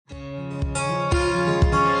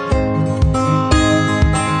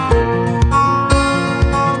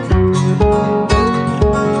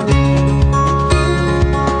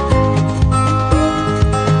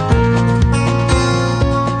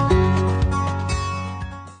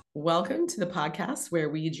Welcome to the podcast where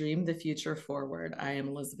we dream the future forward. I am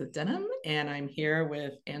Elizabeth Denham, and I'm here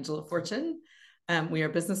with Angela Fortune. We are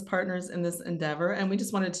business partners in this endeavor, and we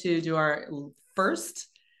just wanted to do our first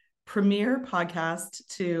premiere podcast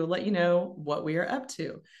to let you know what we are up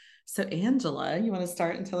to. So, Angela, you want to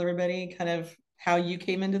start and tell everybody kind of how you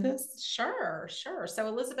came into this? Sure. So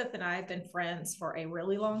Elizabeth and I have been friends for a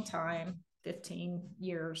really long time, 15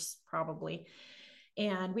 years probably.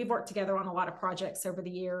 And we've worked together on a lot of projects over the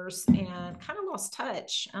years and kind of lost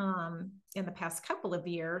touch in the past couple of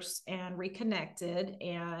years and reconnected.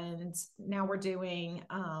 And now we're doing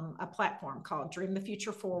a platform called Dream the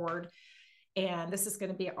Future Forward. And this is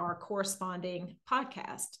going to be our corresponding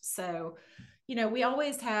podcast. So, we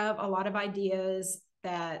always have a lot of ideas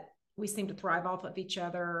that we seem to thrive off of each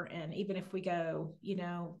other. And even if we go,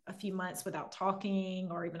 a few months without talking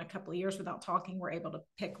or even a couple of years without talking, we're able to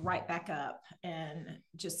pick right back up and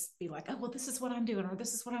just be like, oh, well, this is what I'm doing, or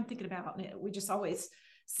this is what I'm thinking about. And we just always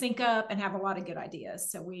sync up and have a lot of good ideas.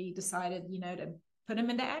 So we decided, to put them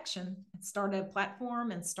into action and start a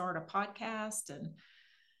platform and start a podcast and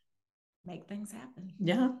make things happen.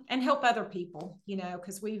 Yeah. And help other people,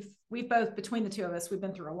 because we've both, between the two of us, we've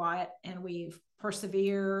been through a lot and we've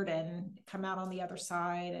persevered and come out on the other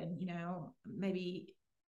side. And,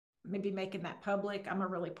 maybe making that public. I'm a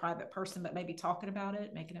really private person, but maybe talking about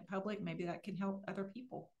it, making it public, maybe that can help other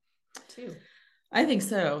people too. I think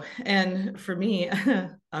so. And for me,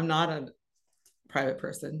 I'm not a private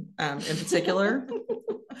person in particular.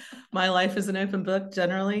 My life is an open book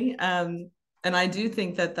generally. And I do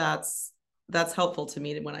think that that's helpful to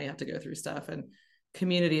me when I have to go through stuff, and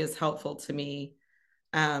community is helpful to me.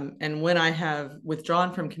 And when I have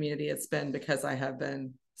withdrawn from community, it's been because I have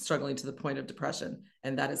been struggling to the point of depression,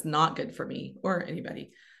 and that is not good for me or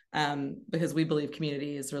anybody, because we believe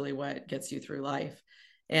community is really what gets you through life.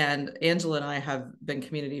 And Angela and I have been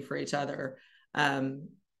community for each other. And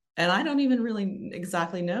I don't even really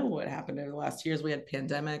exactly know what happened over the last years. We had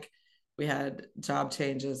pandemic, we had job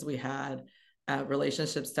changes, we had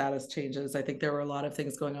relationship status changes. I think there were a lot of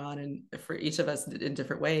things going on, and for each of us in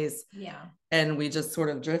different ways. Yeah. And we just sort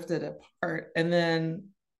of drifted apart. And then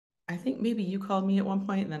I think maybe you called me at one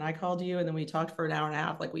point, and then I called you, and then we talked for an hour and a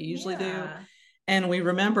half like we usually do. And we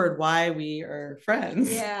remembered why we are friends.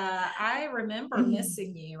 Yeah, I remember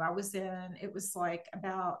missing you. It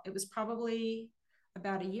was probably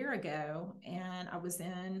about a year ago, and I was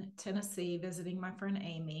in Tennessee visiting my friend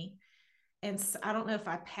Amy. And so I don't know if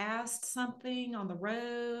I passed something on the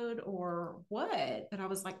road or what, but I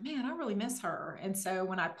was like, man, I really miss her. And so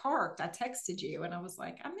when I parked, I texted you and I was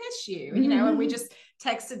like, I miss you, and we just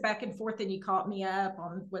texted back and forth, and you caught me up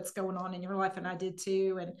on what's going on in your life. And I did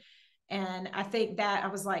too. And I think that I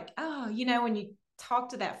was like, oh, when you talk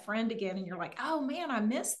to that friend again and you're like, oh man, I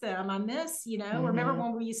miss them. I miss, remember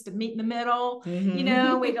when we used to meet in the middle,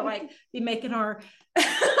 we'd like be making our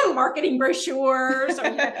marketing brochures, or,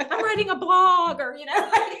 I'm writing a blog, or,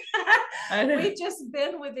 we've just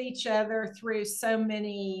been with each other through so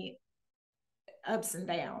many ups and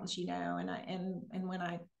downs, and when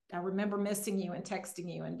I remember missing you and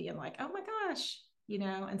texting you and being like, oh my gosh,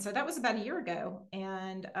 and so that was about a year ago.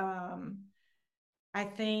 And I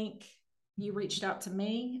think you reached out to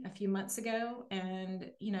me a few months ago,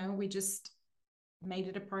 and we just made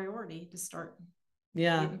it a priority to start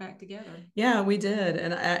getting back together. Yeah, we did.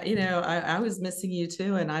 And I was missing you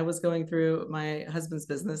too. And I was going through, my husband's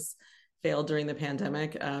business failed during the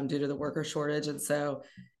pandemic due to the worker shortage. And so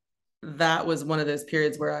that was one of those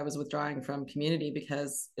periods where I was withdrawing from community,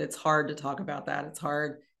 because it's hard to talk about that. It's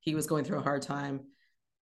hard. He was going through a hard time.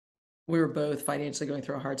 We were both financially going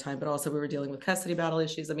through a hard time, but also we were dealing with custody battle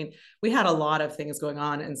issues. I mean, we had a lot of things going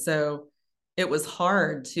on. And so it was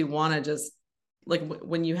hard to want to just, like,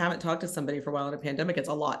 when you haven't talked to somebody for a while in a pandemic, it's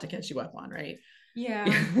a lot to catch you up on, right? Yeah.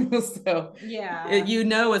 So yeah,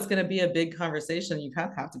 it's going to be a big conversation. You kind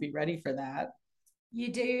of have to be ready for that.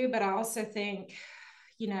 You do, but I also think,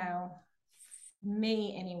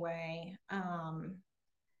 me anyway,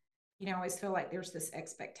 I always feel like there's this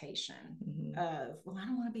expectation of, well, I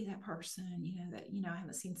don't want to be that person, that, I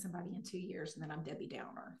haven't seen somebody in 2 years and then I'm Debbie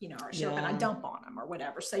Downer, or I show up and I dump on them or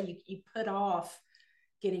whatever. So you put off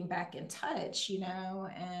getting back in touch,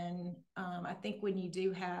 and I think when you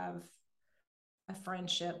do have a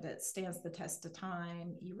friendship that stands the test of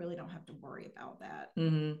time, you really don't have to worry about that,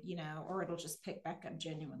 or it'll just pick back up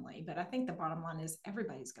genuinely. But I think the bottom line is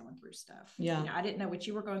everybody's going through stuff. Yeah. I didn't know what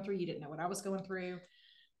you were going through. You didn't know what I was going through.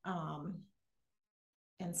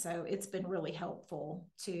 And so it's been really helpful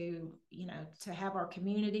to, to have our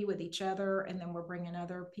community with each other, and then we're bringing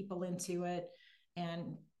other people into it.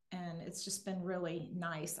 And it's just been really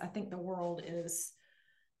nice. I think the world is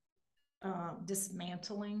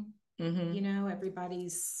dismantling. Mm-hmm.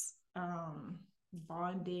 Everybody's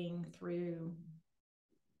bonding through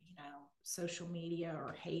social media,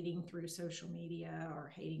 or hating through social media,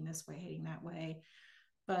 or hating this way, hating that way.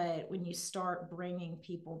 But when you start bringing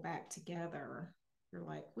people back together, you're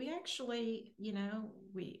like, we actually,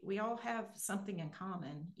 we all have something in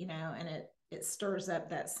common, and it stirs up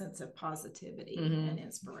that sense of positivity and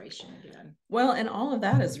inspiration again. Well, and all of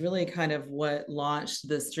that is really kind of what launched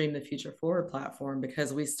this Dream the Future Forward platform,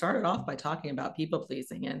 because we started off by talking about people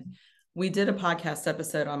pleasing. And we did a podcast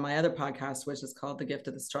episode on my other podcast, which is called The Gift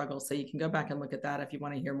of the Struggle. So you can go back and look at that if you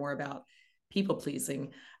want to hear more about people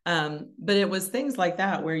pleasing. But it was things like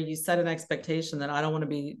that where you set an expectation that I don't want to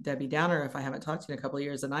be Debbie Downer if I haven't talked to you in a couple of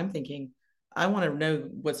years. And I'm thinking, I want to know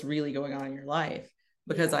what's really going on in your life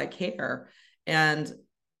because I care. And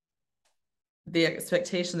the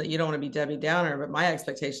expectation that you don't want to be Debbie Downer, but my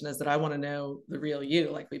expectation is that I want to know the real you,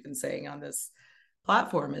 like we've been saying on this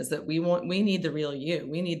platform, is that we need the real you.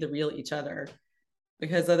 We need the real each other,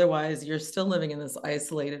 because otherwise you're still living in this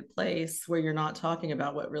isolated place where you're not talking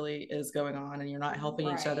about what really is going on and you're not helping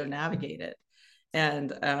each other navigate it.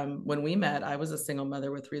 And when we met, I was a single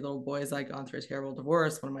mother with 3 little boys. I'd gone through a terrible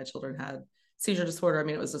divorce. One of my children had seizure disorder. I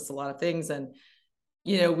mean, it was just a lot of things. And,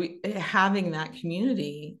 having that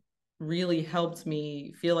community really helped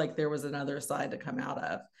me feel like there was another side to come out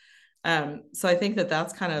of. So I think that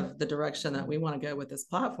that's kind of the direction that we want to go with this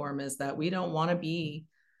platform, is that we don't want to be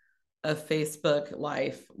a Facebook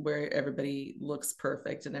life where everybody looks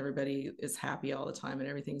perfect and everybody is happy all the time and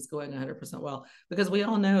everything's going 100% well, because we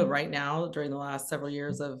all know right now, during the last several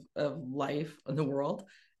years of life in the world,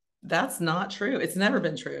 that's not true. It's never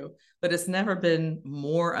been true, but it's never been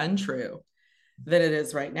more untrue than it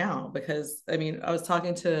is right now. Because I mean, I was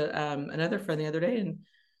talking to another friend the other day, and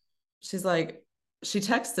she's like, she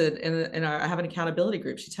texted in our, I have an accountability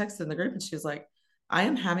group. She texted in the group and she was like, I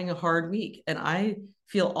am having a hard week and I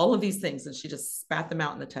feel all of these things. And she just spat them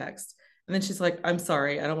out in the text. And then she's like, I'm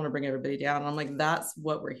sorry, I don't want to bring everybody down. And I'm like, that's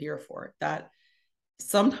what we're here for. That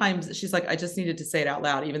sometimes, she's like, I just needed to say it out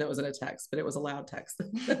loud, even though it was in a text, but it was a loud text.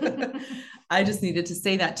 I just needed to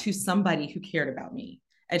say that to somebody who cared about me.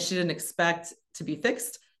 And she didn't expect to be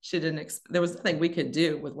fixed. She didn't, there was nothing we could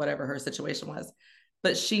do with whatever her situation was,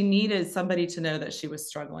 but she needed somebody to know that she was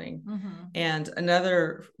struggling. And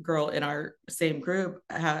another girl in our same group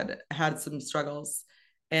had some struggles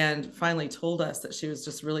and finally told us that she was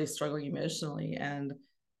just really struggling emotionally. And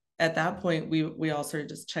at that point, we all started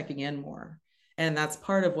just checking in more. And that's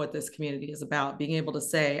part of what this community is about, being able to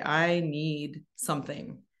say, I need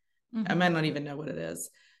something. I might not even know what it is,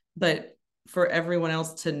 but for everyone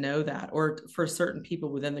else to know that, or for certain people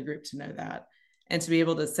within the group to know that, and to be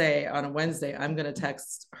able to say on a Wednesday, I'm going to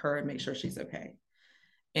text her and make sure she's okay.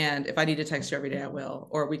 And if I need to text you every day, I will.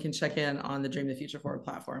 Or we can check in on the Dream the Future Forward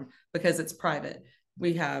platform because it's private.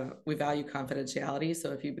 We value confidentiality.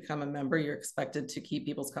 So if you become a member, you're expected to keep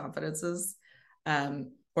people's confidences,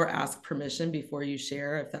 or ask permission before you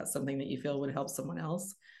share if that's something that you feel would help someone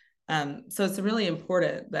else. So it's really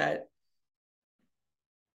important that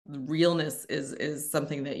realness is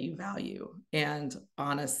something that you value, and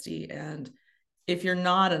honesty. And if you're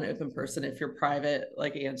not an open person, if you're private,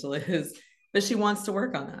 like Angela is, but she wants to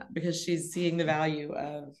work on that because she's seeing the value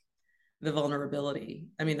of the vulnerability.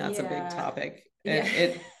 I mean, that's a big topic.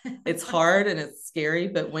 It's hard and it's scary,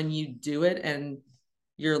 but when you do it and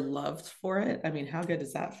you're loved for it, I mean, how good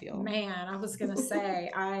does that feel? Man, I was going to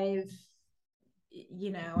say, I'm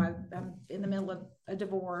in the middle of a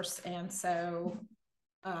divorce. And so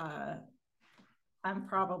I'm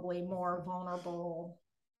probably more vulnerable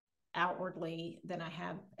outwardly than I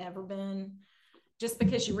have ever been, just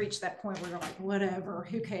because you reach that point where you're like, whatever,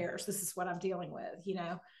 who cares? This is what I'm dealing with,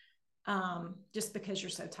 just because you're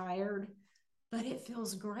so tired. But it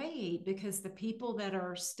feels great because the people that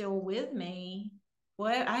are still with me,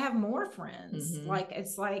 I have more friends. Like,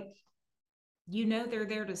 it's like, they're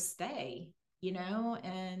there to stay,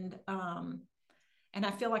 and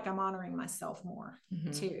I feel like I'm honoring myself more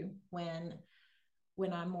too when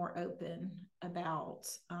I'm more open about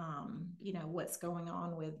what's going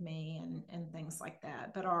on with me and things like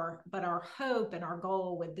that. But our hope and our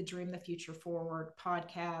goal with the Dream the Future Forward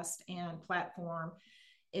podcast and platform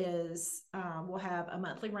is we'll have a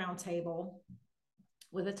monthly roundtable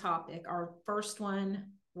with a topic. Our first one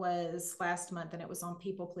was last month, and it was on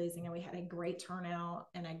people pleasing, and we had a great turnout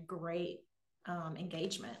and a great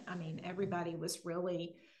engagement. I mean, everybody was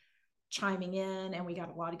really chiming in, and we got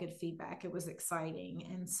a lot of good feedback. It was exciting.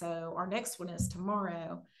 And so our next one is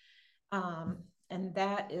tomorrow. And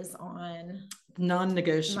that is on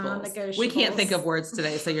non-negotiables. We can't think of words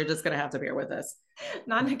today, so you're just going to have to bear with us.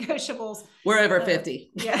 Non-negotiables. We're over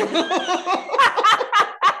 50. Yeah.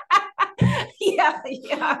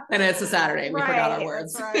 Yeah. And it's a Saturday. We forgot our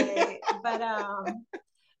words. That's right.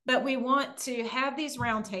 But we want to have these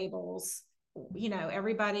roundtables.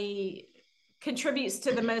 Everybody contributes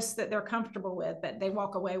to the most that they're comfortable with, but they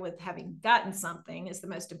walk away with having gotten something is the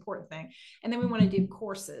most important thing. And then we want to do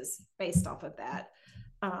courses based off of that,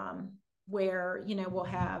 where, we'll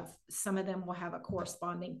have, some of them will have a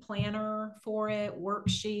corresponding planner for it,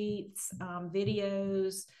 worksheets,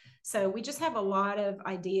 videos. So we just have a lot of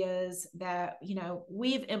ideas that,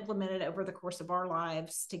 we've implemented over the course of our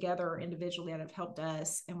lives together individually that have helped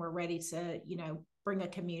us. And we're ready to, bring a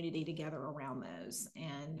community together around those.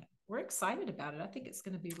 And we're excited about it. I think it's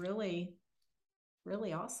going to be really,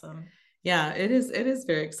 really awesome. Yeah, it is. It is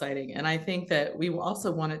very exciting. And I think that we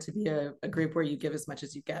also want it to be a group where you give as much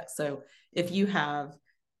as you get. So if you have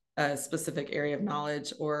a specific area of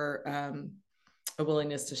knowledge or a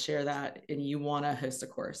willingness to share that and you want to host a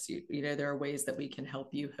course, there are ways that we can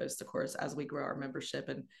help you host a course as we grow our membership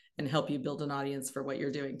and help you build an audience for what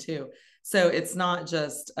you're doing too. So it's not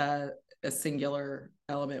just a singular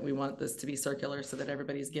element. We want this to be circular so that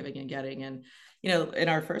everybody's giving and getting. And, in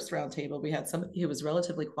our first roundtable, we had somebody who was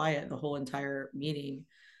relatively quiet the whole entire meeting.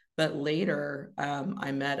 But later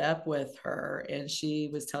I met up with her and she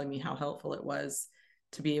was telling me how helpful it was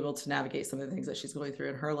to be able to navigate some of the things that she's going through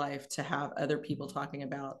in her life, to have other people talking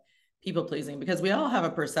about people pleasing, because we all have a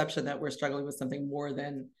perception that we're struggling with something more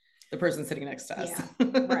than the person sitting next to us.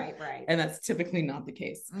 Yeah. Right. And that's typically not the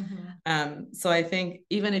case. Mm-hmm. So I think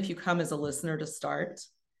even if you come as a listener to start,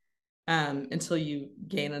 until you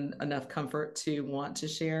gain enough comfort to want to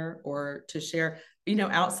share or to share,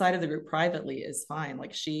 outside of the group privately is fine.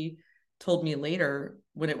 Like she told me later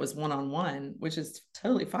when it was one-on-one, which is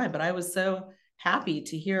totally fine, but I was so happy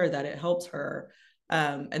to hear that it helped her,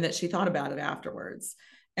 and that she thought about it afterwards.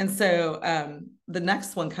 And so the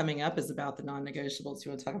next one coming up is about the non-negotiables.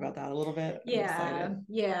 You want to talk about that a little bit?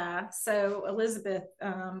 Yeah. So Elizabeth,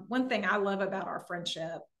 one thing I love about our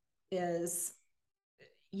friendship is,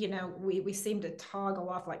 we seem to toggle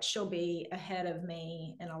off. Like she'll be ahead of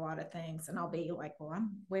me in a lot of things and I'll be like, well,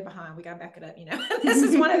 I'm way behind. We got to back it up. This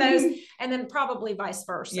is one of those, and then probably vice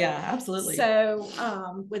versa. Yeah, absolutely. So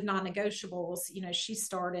with non-negotiables, she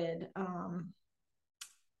started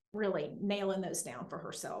really nailing those down for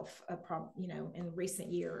herself, in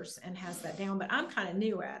recent years, and has that down, but I'm kind of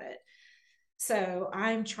new at it. So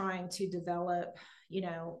I'm trying to develop,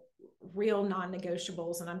 real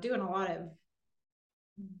non-negotiables, and I'm doing a lot of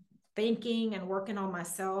thinking and working on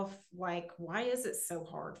myself. Like, why is it so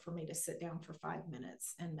hard for me to sit down for 5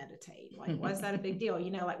 minutes and meditate? Like, why is that a big deal?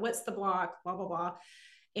 Like, what's the block, blah, blah, blah.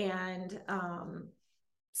 And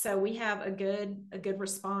so we have a good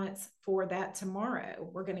response for that tomorrow.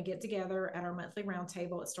 We're going to get together at our monthly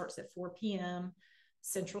roundtable. It starts at 4 p.m.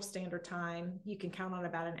 Central Standard Time. You can count on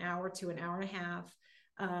about an hour to an hour and a half.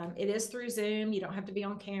 It is through Zoom. You don't have to be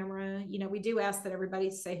on camera. We do ask that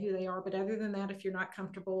everybody say who they are, but other than that, if you're not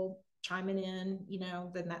comfortable chiming in,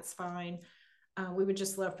 then that's fine. We would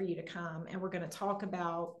just love for you to come. And we're going to talk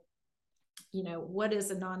about, what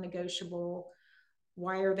is a non-negotiable?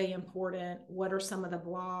 Why are they important? What are some of the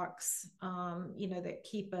blocks, that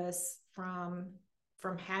keep us from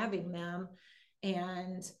having them?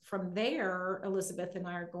 And from there, Elizabeth and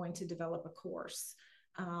I are going to develop a course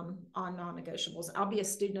on non-negotiables. I'll be a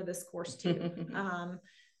student of this course too.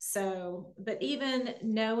 But even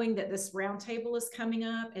knowing that this roundtable is coming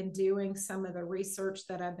up and doing some of the research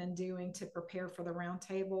that I've been doing to prepare for the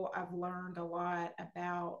roundtable, I've learned a lot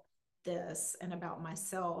about this and about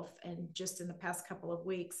myself. And just in the past couple of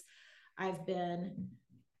weeks, I've been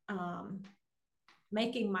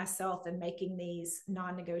making myself and making these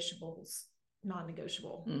non-negotiables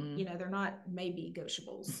non-negotiable. They're not maybe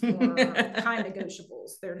negotiables or kind of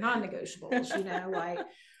negotiables. They're non-negotiables. Like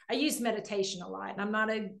I use meditation a lot, and I'm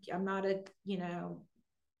not a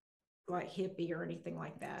like hippie or anything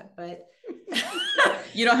like that, but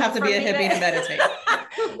you don't have to be a hippie to meditate.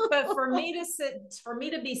 But for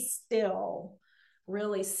me to be still,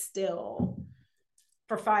 really still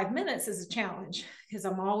for 5 minutes is a challenge, because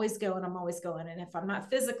I'm always going. And if I'm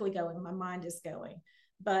not physically going, my mind is going.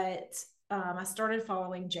 But I started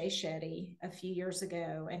following Jay Shetty a few years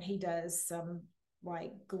ago, and he does some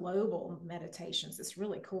like global meditations. It's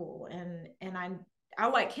really cool. And I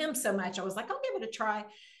like him so much. I was like, I'll give it a try.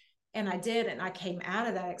 And I did. And I came out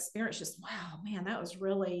of that experience just, wow, man, that was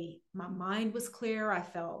really, my mind was clear. I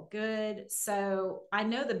felt good. So I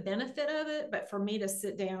know the benefit of it, but for me to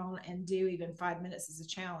sit down and do even 5 minutes is a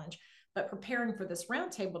challenge. But preparing for this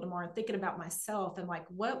roundtable tomorrow and thinking about myself and like,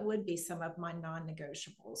 what would be some of my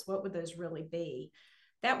non-negotiables? What would those really be?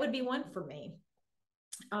 That would be one for me,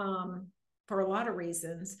 for a lot of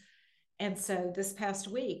reasons. And so this past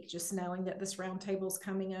week, just knowing that this roundtable is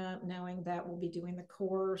coming up, knowing that we'll be doing the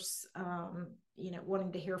course,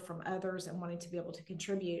 wanting to hear from others and wanting to be able to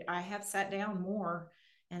contribute, I have sat down more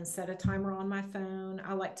and set a timer on my phone.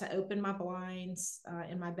 I like to open my blinds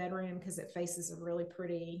in my bedroom because it faces a really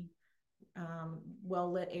pretty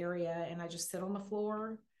well-lit area. And I just sit on the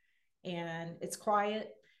floor and it's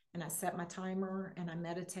quiet. And I set my timer and I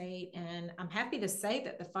meditate. And I'm happy to say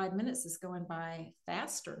that the 5 minutes is going by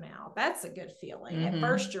faster now. That's a good feeling. Mm-hmm. At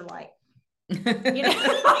first, you're like, like,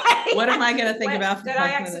 what am I going to think about? Did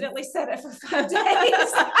I accidentally set it for 5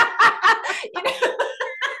 days?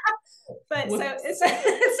 But whoops. So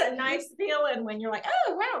it's a nice feeling when you're like,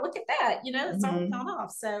 oh, wow, look at that. It's all gone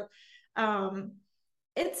off. So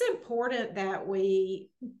it's important that we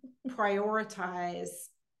prioritize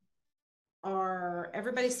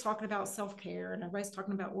everybody's talking about self-care and everybody's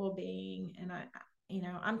talking about well-being. And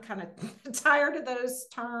I'm kind of tired of those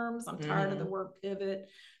terms. I'm tired of the word pivot,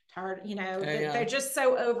 tired, they're just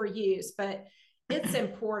so overused, but it's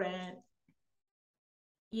important,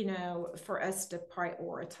 for us to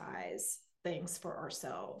prioritize things for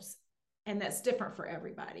ourselves. And that's different for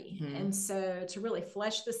everybody. Mm-hmm. And so to really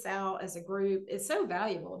flesh this out as a group, it's so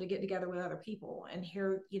valuable to get together with other people and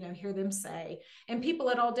hear them say, and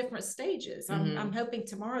people at all different stages. Mm-hmm. I'm hoping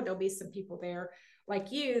tomorrow there'll be some people there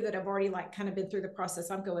like you that have already like kind of been through the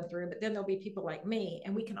process I'm going through, but then there'll be people like me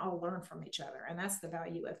and we can all learn from each other. And that's the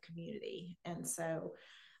value of community. And so,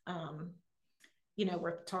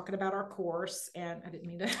 we're talking about our course, and I didn't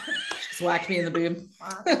mean to just whack me in the boob.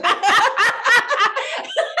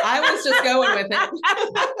 I was just going with it.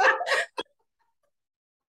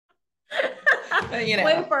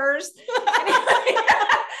 But, bloopers.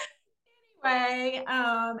 Anyway,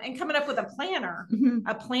 and coming up with a planner,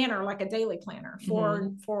 like a daily planner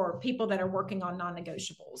for people that are working on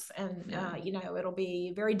non-negotiables. And, it'll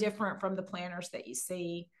be very different from the planners that you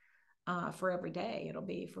see for every day. It'll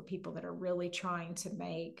be for people that are really trying to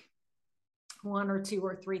make 1 or 2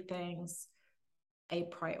 or 3 things a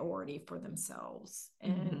priority for themselves.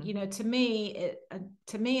 And to me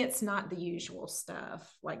it's not the usual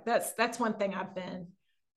stuff. Like that's one thing I've been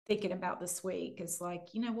thinking about this week is like,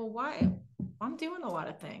 why I'm doing a lot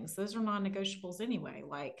of things, those are non-negotiables anyway,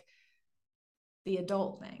 like the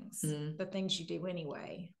adult things, the things you do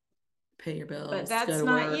anyway, pay your bills, but that's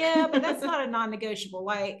not but that's not a non-negotiable.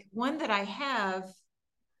 Like one that I have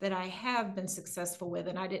been successful with,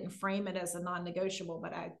 and I didn't frame it as a non-negotiable,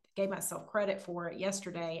 but I gave myself credit for it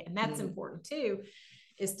yesterday. And that's important too,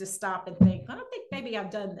 is to stop and think, I don't think maybe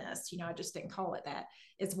I've done this. I just didn't call it that.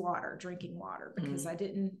 It's drinking water, because I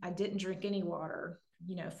didn't drink any water,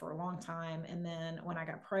 for a long time. And then when I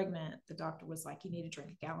got pregnant, the doctor was like, you need to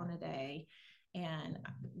drink 1 gallon a day. And,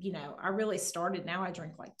 I really started, now I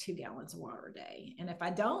drink like 2 gallons of water a day. And if I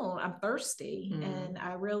don't, I'm thirsty and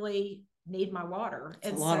I really need my water.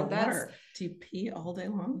 It's a lot of water. Do you pee all day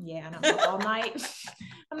long? Yeah, and I'm up all night.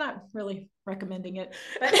 I'm not really recommending it,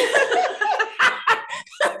 but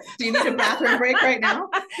do you need a bathroom break right now?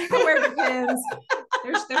 I wear the pins.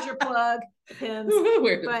 There's your plug, the pins.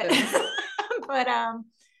 But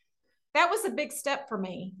that was a big step for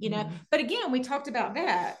me, But again, we talked about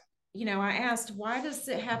that. I asked, why does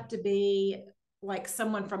it have to be like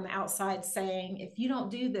someone from the outside saying, if you don't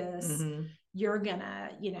do this, you're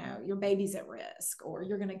gonna, your baby's at risk, or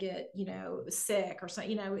you're gonna get, sick or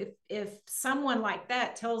something. If someone like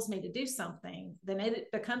that tells me to do something, then it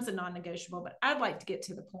becomes a non-negotiable. But I'd like to get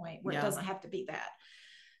to the point where it doesn't have to be that,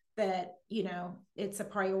 it's a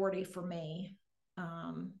priority for me,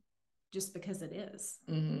 just because it is,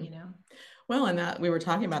 Well, and that we were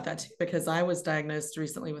talking about that too, because I was diagnosed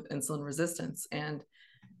recently with insulin resistance. And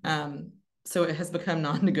so it has become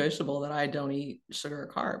non-negotiable that I don't eat sugar or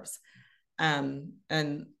carbs.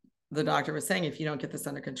 And the doctor was saying, if you don't get this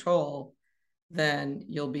under control, then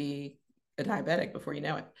you'll be a diabetic before you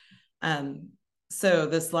know it. So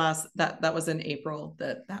that was in April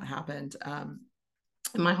that happened. And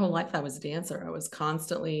my whole life I was a dancer. I was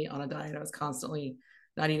constantly on a diet. I was constantly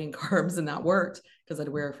not eating carbs, and that worked because I'd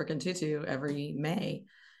wear a freaking tutu every May.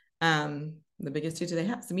 The biggest tutu they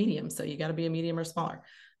have is a medium. So you got to be a medium or smaller.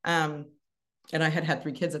 And I had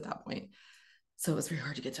 3 kids at that point. So it was very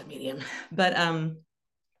hard to get to a medium. But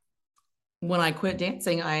when I quit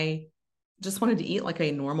dancing, I just wanted to eat like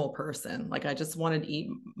a normal person. Like I just wanted to eat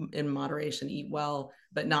in moderation, eat well,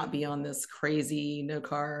 but not be on this crazy no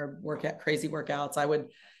carb crazy workouts. I would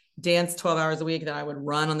dance 12 hours a week. Then I would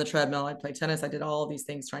run on the treadmill. I'd play tennis. I did all of these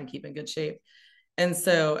things trying to keep in good shape. And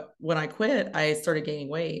so when I quit, I started gaining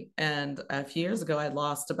weight. And a few years ago, I'd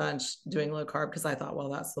lost a bunch doing low carb because I thought, well,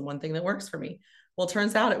 that's the one thing that works for me. Well, it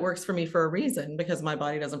turns out it works for me for a reason, because my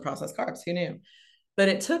body doesn't process carbs. Who knew? But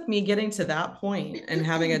it took me getting to that point and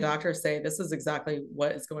having a doctor say, this is exactly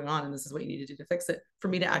what is going on, and this is what you need to do to fix it, for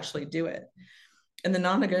me to actually do it. And the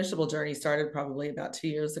non-negotiable journey started probably about 2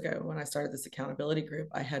 years ago when I started this accountability group.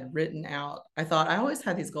 I had written out, I thought I always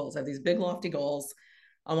had these goals. I have these big lofty goals.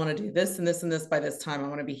 I want to do this and this and this by this time. I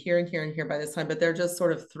want to be here and here and here by this time, but they're just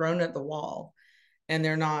sort of thrown at the wall and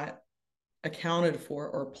they're not accounted for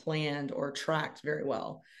or planned or tracked very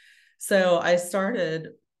well. So I started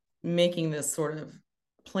making this sort of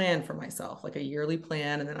plan for myself, like a yearly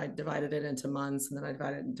plan. And then I divided it into months, and then I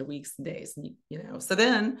divided it into weeks and days. And, so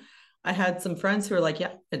then I had some friends who were like,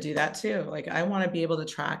 yeah, I do that too. Like, I want to be able to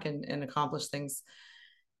track and accomplish things.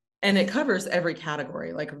 And it covers every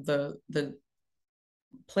category. Like the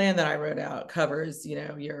plan that I wrote out covers,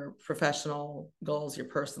 your professional goals, your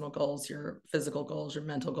personal goals, your physical goals, your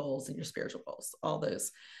mental goals, and your spiritual goals, all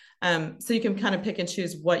those. So you can kind of pick and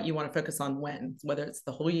choose what you want to focus on when, whether it's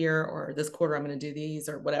the whole year or this quarter, I'm going to do these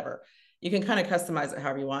or whatever. You can kind of customize it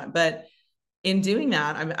however you want. But in doing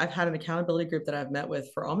that, I've had an accountability group that I've met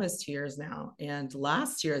with for almost 2 years now. And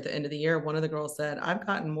last year, at the end of the year, one of the girls said, I've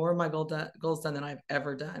gotten more of my goals done than I've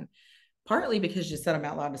ever done. Partly because you said them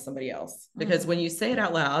out loud to somebody else. Because when you say it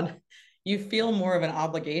out loud, you feel more of an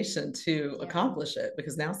obligation to accomplish it,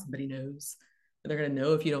 because now somebody knows. They're going to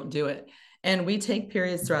know if you don't do it. And we take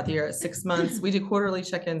periods throughout the year at 6 months. We do quarterly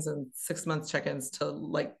check-ins and 6 month check-ins to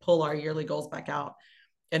like pull our yearly goals back out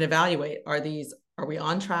and evaluate, are we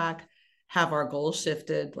on track? Have our goals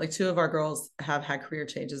shifted? Like 2 of our girls have had career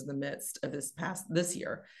changes in the midst of this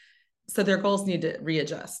year. So their goals need to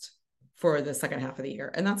readjust for the second half of the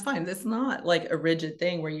year. And that's fine. It's not like a rigid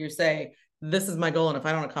thing where you say, this is my goal, and if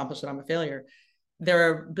I don't accomplish it, I'm a failure. There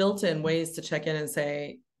are built-in ways to check in and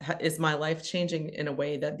say, is my life changing in a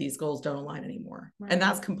way that these goals don't align anymore? Right. And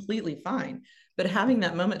that's completely fine. But having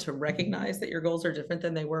that moment to recognize that your goals are different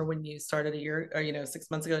than they were when you started a year or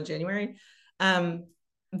 6 months ago in January,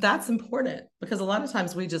 that's important, because a lot of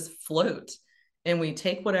times we just float and we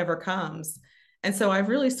take whatever comes. And so I've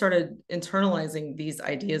really started internalizing these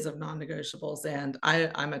ideas of non-negotiables, and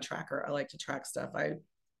I'm a tracker. I like to track stuff. I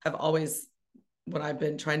have always, when I've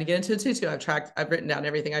been trying to get into it too, I've written down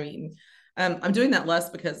everything I've eaten. I'm doing that less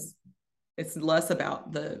because it's less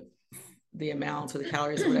about the amounts or the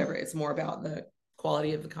calories or whatever. It's more about the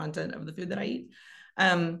quality of the content of the food that I eat.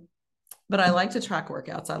 But I like to track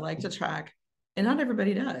workouts. I like to track, and not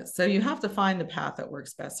everybody does. So you have to find the path that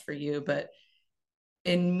works best for you. But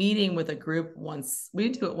in meeting with a group we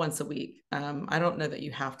do it once a week. I don't know that you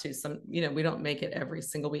have to, we don't make it every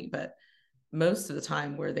single week, but most of the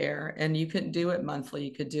time we're there. And you could do it monthly.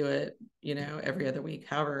 You could do it, every other week,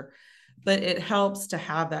 however. But it helps to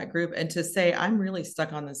have that group and to say, I'm really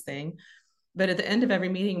stuck on this thing. But at the end of every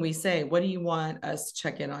meeting, we say, what do you want us to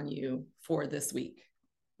check in on you for this week?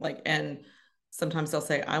 And sometimes they'll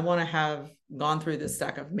say, I want to have gone through this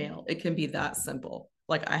stack of mail. It can be that simple.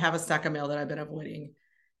 Like, I have a stack of mail that I've been avoiding.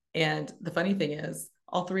 And the funny thing is,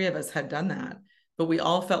 all 3 of us had done that, but we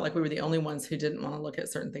all felt like we were the only ones who didn't want to look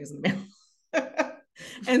at certain things in the mail.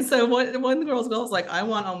 And so one of the girls goes like, I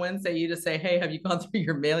want on Wednesday you to say, hey, have you gone through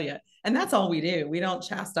your mail yet? And that's all we do. We don't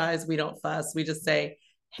chastise. We don't fuss. We just say,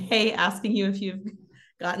 hey, asking you if you've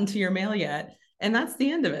gotten to your mail yet. And that's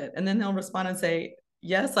the end of it. And then they'll respond and say,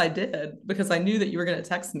 yes, I did, because I knew that you were going to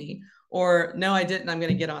text me, or no, I didn't. I'm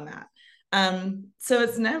going to get on that. So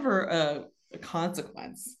it's never a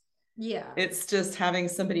consequence. Yeah. It's just having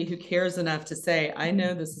somebody who cares enough to say, I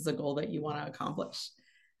know this is a goal that you want to accomplish,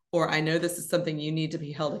 or I know this is something you need to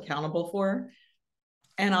be held accountable for.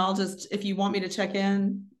 And if you want me to check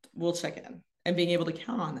in, we'll check in, and being able to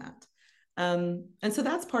count on that. And so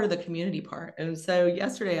that's part of the community part. And so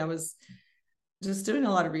yesterday I was just doing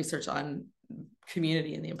a lot of research on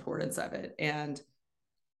community and the importance of it. And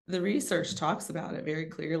the research talks about it very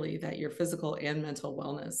clearly, that your physical and mental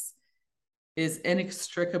wellness is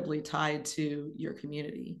inextricably tied to your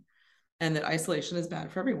community, and that isolation is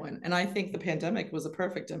bad for everyone. And I think the pandemic was a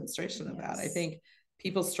perfect demonstration of that. I think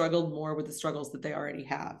people struggled more with the struggles that they already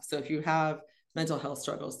have. So if you have mental health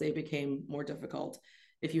struggles, they became more difficult.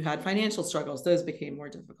 If you had financial struggles, those became more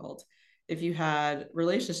difficult. If you had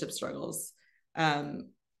relationship struggles,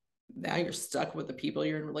 now you're stuck with the people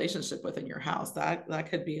you're in relationship with in your house. That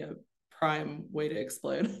could be a prime way to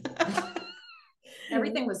explode.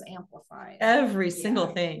 Everything was amplified. Every single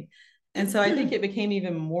thing. And so I think it became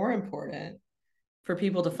even more important for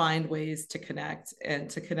people to find ways to connect and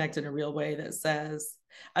to connect in a real way that says,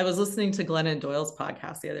 I was listening to Glennon Doyle's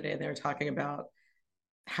podcast the other day, and they were talking about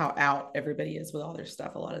how out everybody is with all their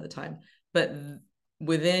stuff a lot of the time. But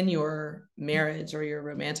within your marriage or your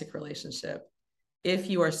romantic relationship, if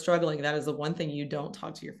you are struggling, that is the one thing you don't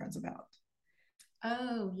talk to your friends about.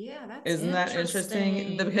 Oh, yeah, that's Isn't that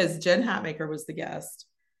interesting? Because Jen Hatmaker was the guest,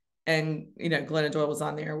 and Glennon Doyle was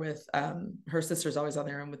on there with her sister's always on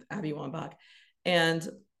there, and with Abby Wambach, and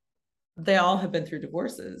they all have been through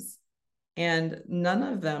divorces, and none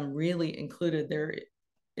of them really included their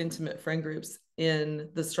intimate friend groups in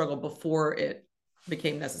the struggle before it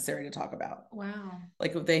became necessary to talk about. Wow.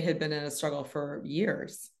 Like if they had been in a struggle for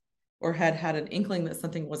years or had an inkling that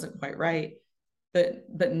something wasn't quite right, but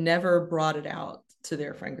never brought it out to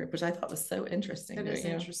their friend group, which I thought was so interesting. That is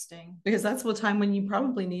interesting. Because that's the time when you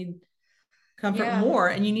probably need comfort more,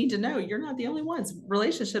 and you need to know you're not the only ones.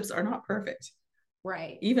 Relationships are not perfect.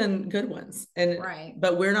 Right. Even good ones. And right.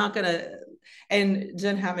 But we're not gonna, and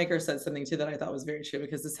Jen Hatmaker said something too that I thought was very true,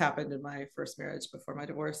 because this happened in my first marriage before my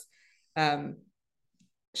divorce.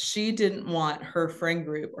 She didn't want her friend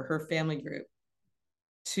group or her family group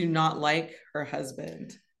to not like her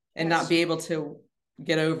husband and not be able to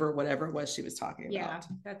get over whatever it was she was talking about.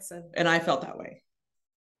 And I felt that way.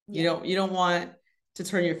 Yeah. You don't want to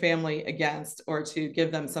turn your family against or to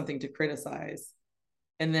give them something to criticize.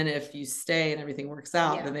 And then if you stay and everything works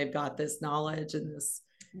out, then they've got this knowledge and this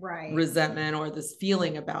resentment or this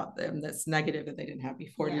feeling about them that's negative that they didn't have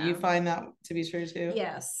before. Do you find that to be true too?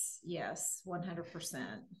 Yes, 100%.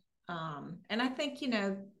 And I think,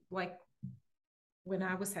 like when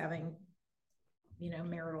I was having,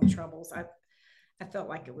 marital troubles, I felt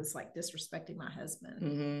like it was like disrespecting my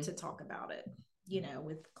husband to talk about it,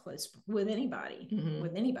 with anybody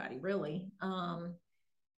really.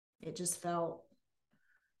 It just felt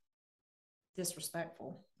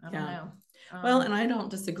disrespectful. I don't know. Well, and I don't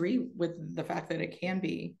disagree with the fact that it can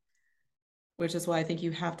be, which is why I think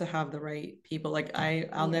you have to have the right people. Like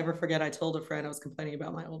I'll never forget, I told a friend, I was complaining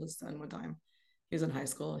about my oldest son one time. He was in high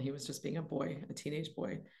school and he was just being a boy, a teenage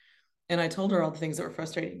boy. And I told her all the things that were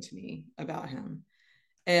frustrating to me about him.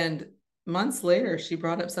 And months later, she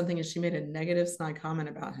brought up something and she made a negative snide comment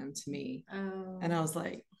about him to me. Oh. And I was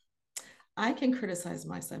like, I can criticize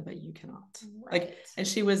my son, but you cannot. Right. Like, and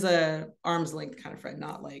she was a arm's length kind of friend,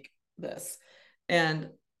 not like this. And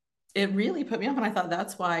it really put me off. And I thought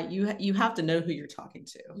that's why you have to know who you're talking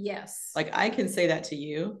to. Yes. Like I can say that to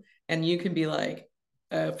you and you can be like,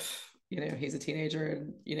 he's a teenager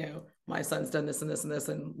and, my son's done this and this and this,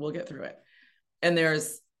 and we'll get through it. And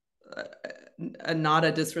there's not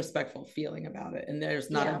a disrespectful feeling about it. And there's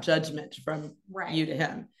not a judgment from you to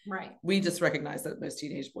him. Right. We just recognize that most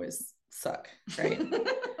teenage boys suck. Right.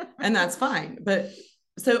 And that's fine. But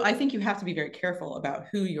so I think you have to be very careful about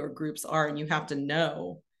who your groups are. And you have to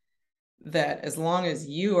know that as long as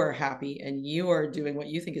you are happy and you are doing what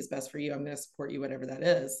you think is best for you, I'm going to support you, whatever that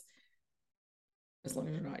is. As long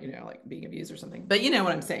as you're not, like being abused or something, but you know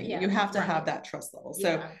what I'm saying? You have to have that trust level.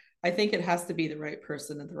 So I think it has to be the right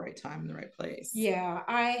person at the right time in the right place. Yeah.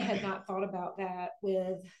 I had not thought about that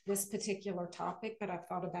with this particular topic, but I've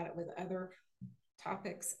thought about it with other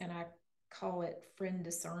topics, and I call it friend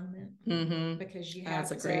discernment, because you have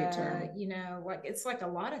That's a great term. Like it's like a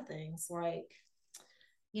lot of things, like,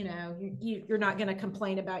 you're not going to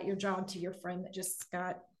complain about your job to your friend that just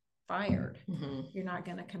got fired. You're not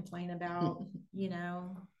going to complain about,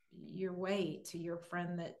 your weight to your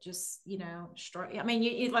friend that just, I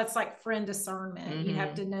mean, that's like friend discernment. You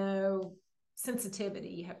have to know sensitivity.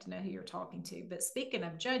 You have to know who you're talking to. But speaking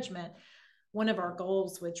of judgment, one of our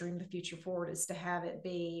goals with Dream the Future Forward is to have it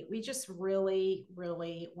be, we just really,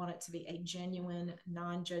 really want it to be a genuine,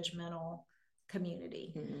 non-judgmental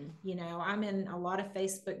community. I'm in a lot of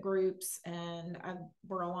Facebook groups, and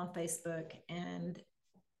we're all on Facebook, and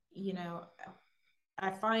I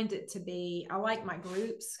find it to be, I like my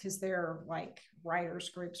groups because they're like writers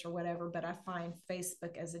groups or whatever, but I find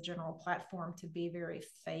Facebook as a general platform to be very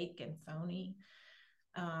fake and phony.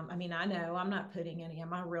 I mean, I know I'm not putting any of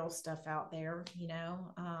my real stuff out there,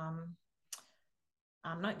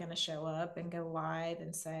 I'm not going to show up and go live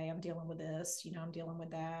and say, I'm dealing with this, I'm dealing with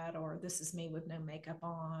that, or this is me with no makeup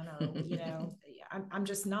on, or, I'm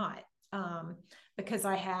just not, because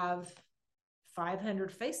I have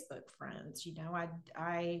 500 Facebook friends,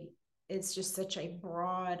 it's just such a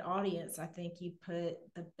broad audience. I think you put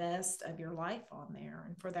the best of your life on there.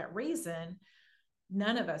 And for that reason,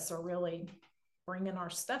 none of us are really bringing our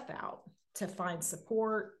stuff out to find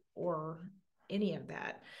support or any of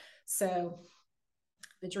that. So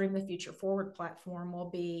the Dream the Future Forward platform will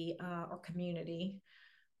be, our community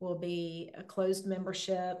will be a closed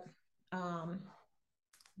membership,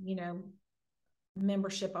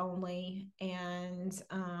 membership only. And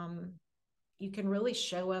you can really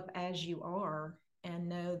show up as you are and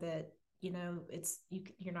know that,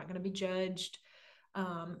 you're not going to be judged.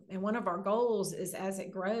 And one of our goals is, as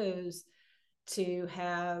it grows, to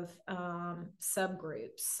have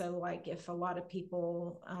subgroups. So like if a lot of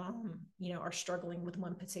people, are struggling with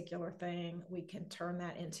one particular thing, we can turn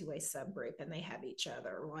that into a subgroup, and they have each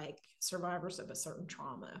other, like survivors of a certain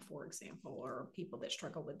trauma, for example, or people that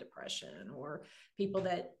struggle with depression, or people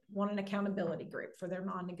that want an accountability group for their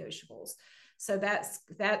non-negotiables. So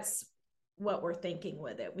that's what we're thinking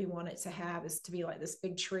with it. We want it to have is to be like this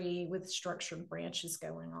big tree with structured branches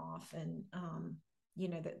going off, and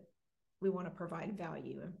that we want to provide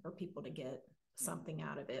value and for people to get something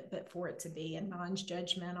out of it, but for it to be a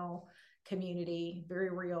non-judgmental community, very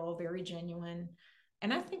real, very genuine.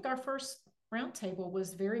 And I think our first roundtable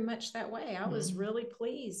was very much that way. I was really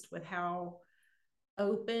pleased with how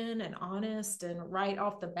open and honest, and right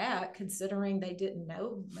off the bat, considering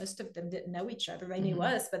most of them didn't know each other. They knew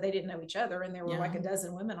us, but they didn't know each other. And there were like a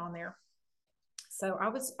dozen women on there. So I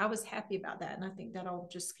was happy about that. And I think that'll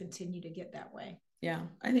just continue to get that way. Yeah,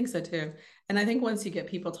 I think so too. And I think once you get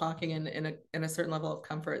people talking in a certain level of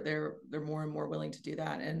comfort, they're more and more willing to do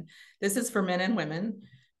that. And this is for men and women.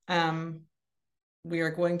 We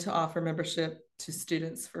are going to offer membership to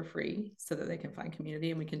students for free so that they can find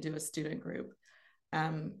community, and we can do a student group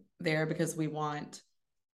there, because we want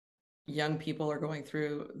young people are going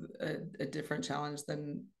through a different challenge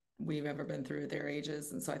than we've ever been through at their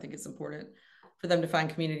ages. And so I think it's important for them to find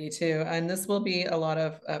community too. And this will be a lot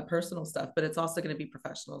of personal stuff, but it's also going to be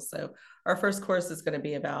professional. So our first course is going to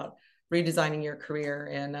be about redesigning your career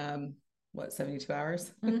in 72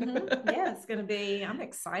 hours? Yeah, it's going to be, I'm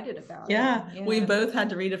excited about it. Yeah, we both had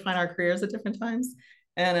to redefine our careers at different times.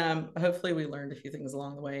 And hopefully we learned a few things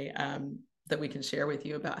along the way that we can share with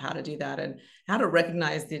you about how to do that, and how to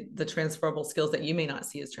recognize the transferable skills that you may not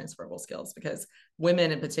see as transferable skills, because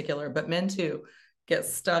women in particular, but men too, get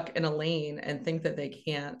stuck in a lane and think that they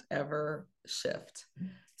can't ever shift.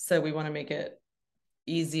 So we want to make it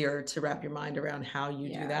easier to wrap your mind around how you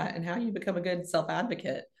do that, and how you become a good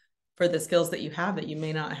self-advocate for the skills that you have that you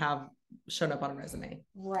may not have shown up on a resume.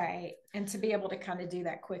 Right. And to be able to kind of do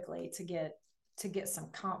that quickly, to get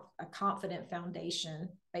a confident foundation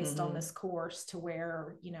based on this course, to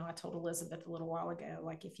where, I told Elizabeth a little while ago,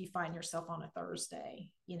 like if you find yourself on a Thursday,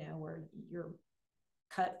 where you're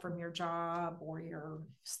cut from your job, or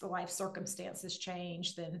the life circumstances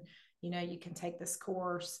change, then, you can take this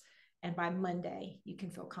course, and by Monday you can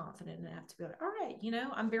feel confident enough to be like, all right,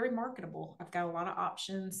 I'm very marketable. I've got a lot of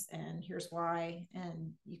options, and here's why.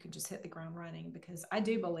 And you can just hit the ground running, because I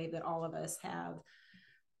do believe that all of us have,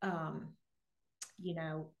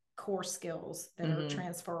 core skills that are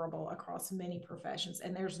transferable across many professions.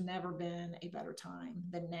 And there's never been a better time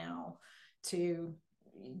than now to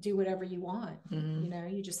do whatever you want.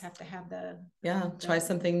 You just have to have try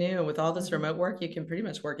something new. With all this remote work, you can pretty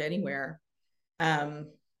much work anywhere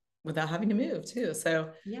without having to move too.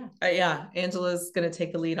 So Angela's going to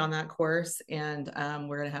take the lead on that course, and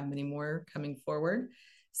we're going to have many more coming forward.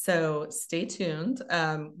 So stay tuned.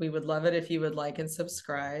 We would love it if you would like and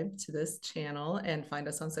subscribe to this channel, and find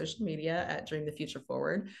us on social media at Dream the Future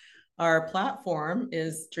Forward. Our platform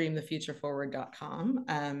is dreamthefutureforward.com.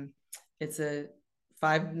 It's a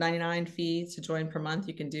 $5.99 fee to join per month.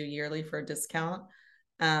 You can do yearly for a discount.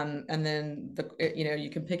 And then you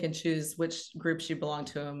can pick and choose which groups you belong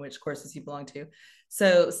to and which courses you belong to.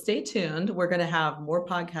 So stay tuned. We're going to have more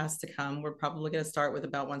podcasts to come. We're probably going to start with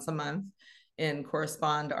about once a month and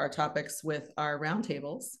correspond our topics with our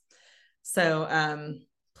roundtables. So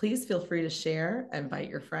please feel free to share, invite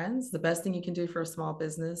your friends. The best thing you can do for a small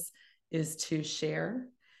business is to share.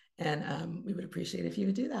 And we would appreciate if you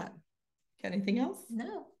would do that. Got anything else?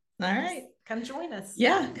 No. All right. Come join us.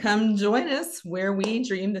 Yeah, come join us where we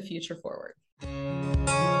dream the future forward.